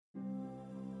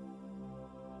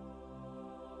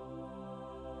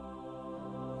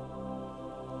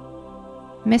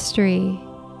Mystery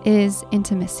is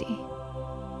intimacy.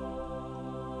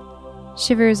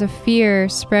 Shivers of fear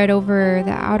spread over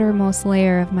the outermost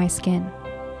layer of my skin.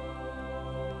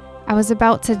 I was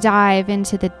about to dive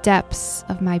into the depths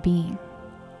of my being.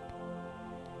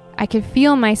 I could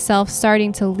feel myself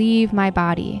starting to leave my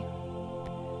body.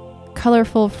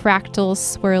 Colorful fractals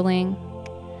swirling,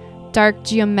 dark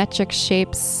geometric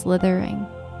shapes slithering,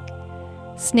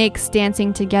 snakes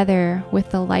dancing together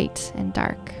with the light and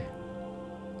dark.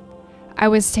 I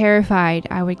was terrified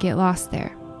I would get lost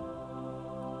there,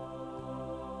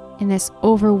 in this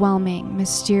overwhelming,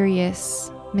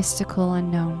 mysterious, mystical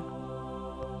unknown.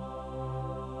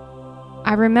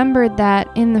 I remembered that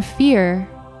in the fear,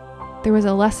 there was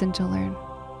a lesson to learn.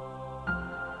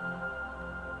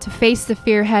 To face the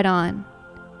fear head on.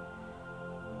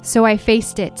 So I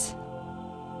faced it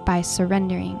by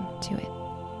surrendering to it.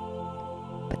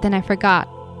 But then I forgot,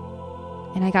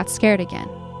 and I got scared again.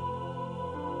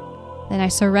 Then I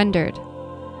surrendered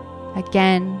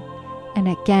again and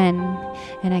again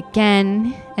and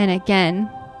again and again.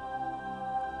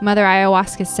 Mother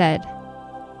Ayahuasca said,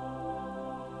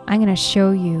 I'm going to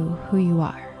show you who you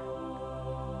are.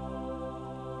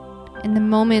 In the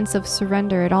moments of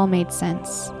surrender, it all made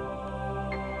sense.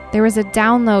 There was a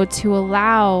download to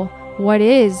allow what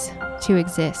is to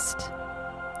exist,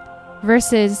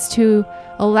 versus to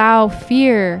allow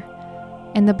fear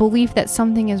and the belief that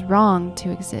something is wrong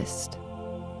to exist.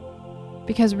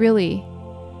 Because really,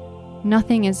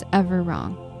 nothing is ever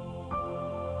wrong.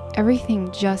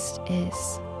 Everything just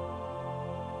is.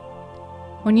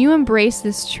 When you embrace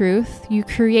this truth, you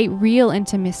create real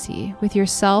intimacy with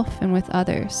yourself and with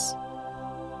others.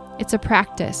 It's a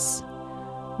practice,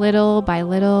 little by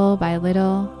little by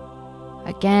little,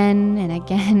 again and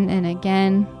again and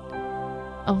again,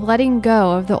 of letting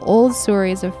go of the old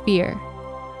stories of fear,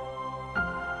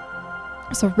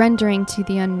 surrendering to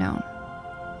the unknown,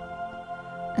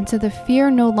 until the fear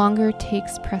no longer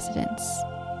takes precedence,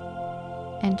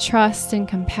 and trust and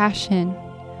compassion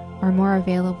are more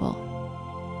available.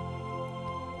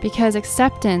 Because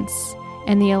acceptance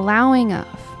and the allowing of,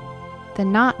 the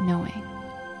not knowing,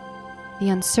 the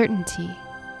uncertainty,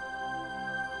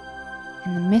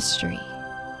 and the mystery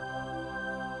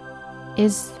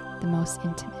is the most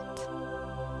intimate.